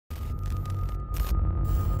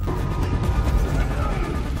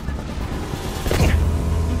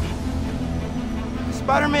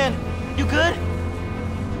SpiderMan, you good?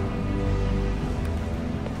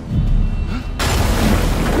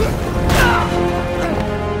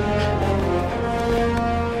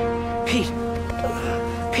 Pete.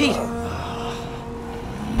 Pete.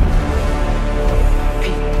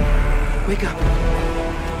 Pete. Wake up.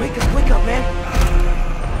 Wake up, man.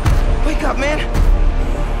 Wake up, man.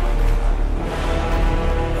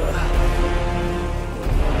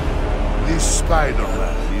 This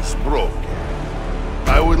SpiderMan is broken.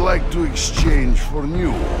 I would like to exchange for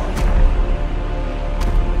new one.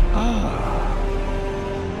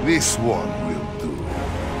 This one will do.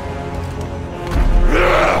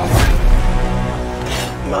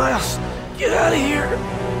 Miles, get out of here.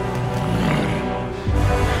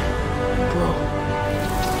 Bro.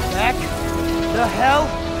 Back the hell?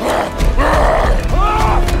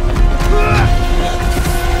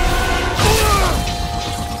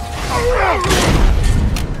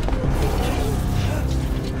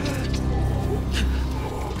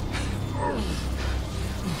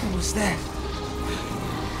 What was that?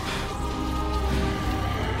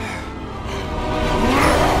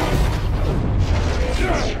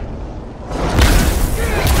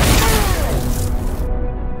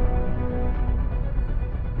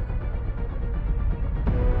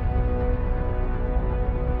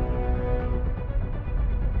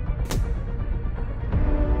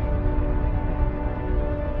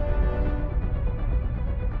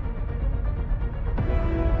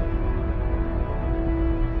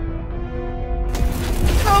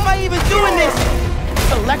 How am I even doing this?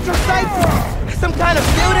 Electrocytes? Some kind of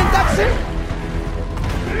field induction?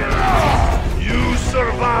 You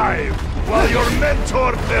survive while your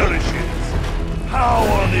mentor perishes. How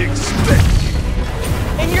unexpected.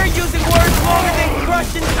 And you're using words longer than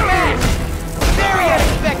crush and smash. Very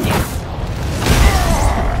unexpected.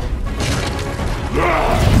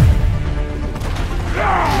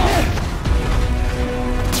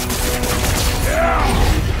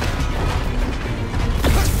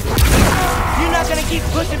 You're not gonna keep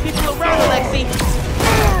pushing people around, Alexi.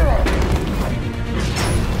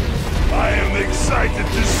 I am excited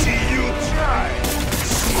to see you try,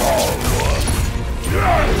 small one.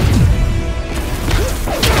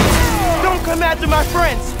 Don't come after my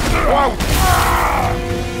friends. Whoa!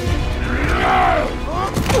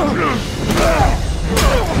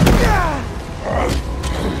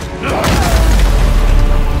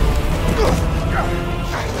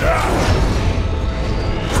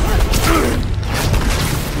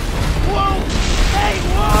 Hey,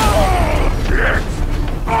 whoa!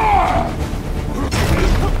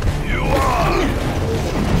 You are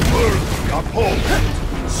worthy opponent,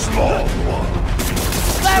 small one.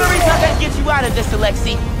 Flattery's not gonna get you out of this,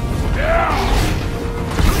 Alexi.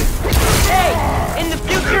 Hey, in the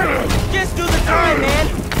future, just do the time, man.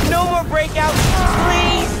 No more breakouts,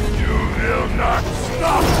 please. You will not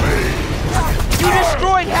stop me. You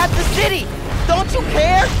destroyed half the city. Don't you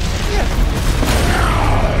care?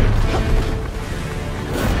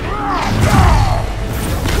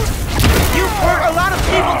 You've hurt a lot of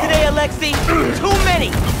people today, Alexi. Too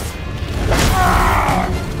many.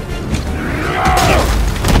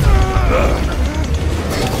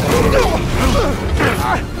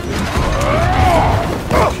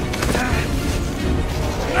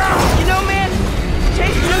 You know, man,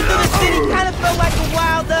 chasing you through the city kind of felt like a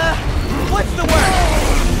wild, what's the word?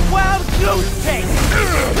 Wild goose chase.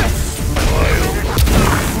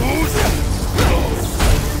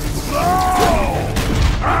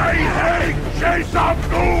 I hate chase of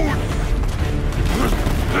goose!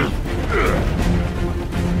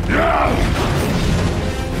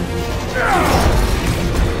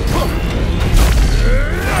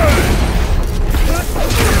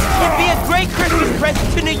 It'd be a great Christmas present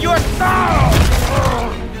to New York.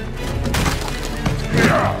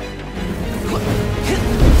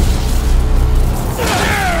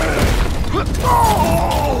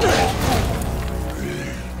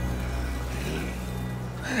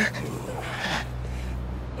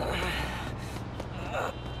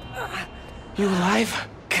 You alive?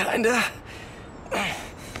 Kinda.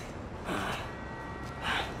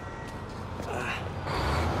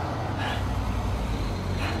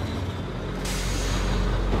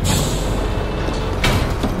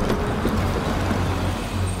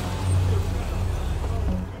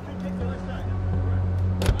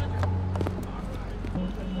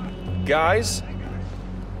 Guys,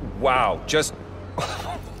 wow, just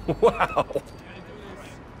wow.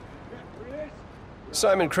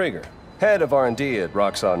 Simon Krieger, head of R&D at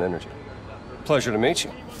Roxxon Energy. Pleasure to meet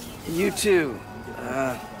you. You too.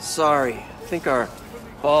 Sorry. I think our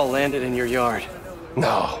ball landed in your yard.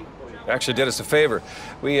 No, Actually did us a favor.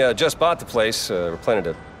 We just bought the place. We're planning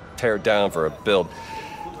to tear it down for a build.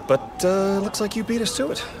 But looks like you beat us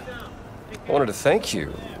to it. I wanted to thank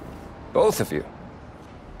you, both of you.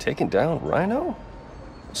 Taking down Rhino?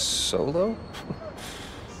 Solo?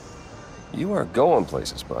 You are going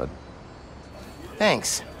places, bud.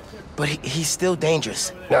 Thanks. But he's still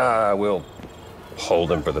dangerous. Nah, we'll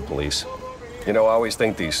hold him for the police. You know, I always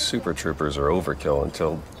think these super troopers are overkill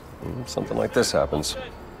until something like this happens.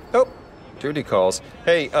 Oh, duty calls.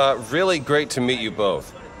 Hey, really great to meet you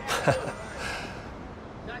both.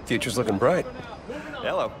 Future's looking bright.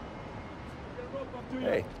 Hello.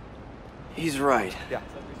 Hey. He's right.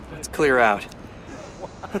 Let's clear out.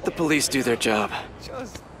 Let the police do their job.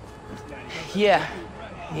 Yeah,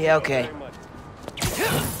 okay.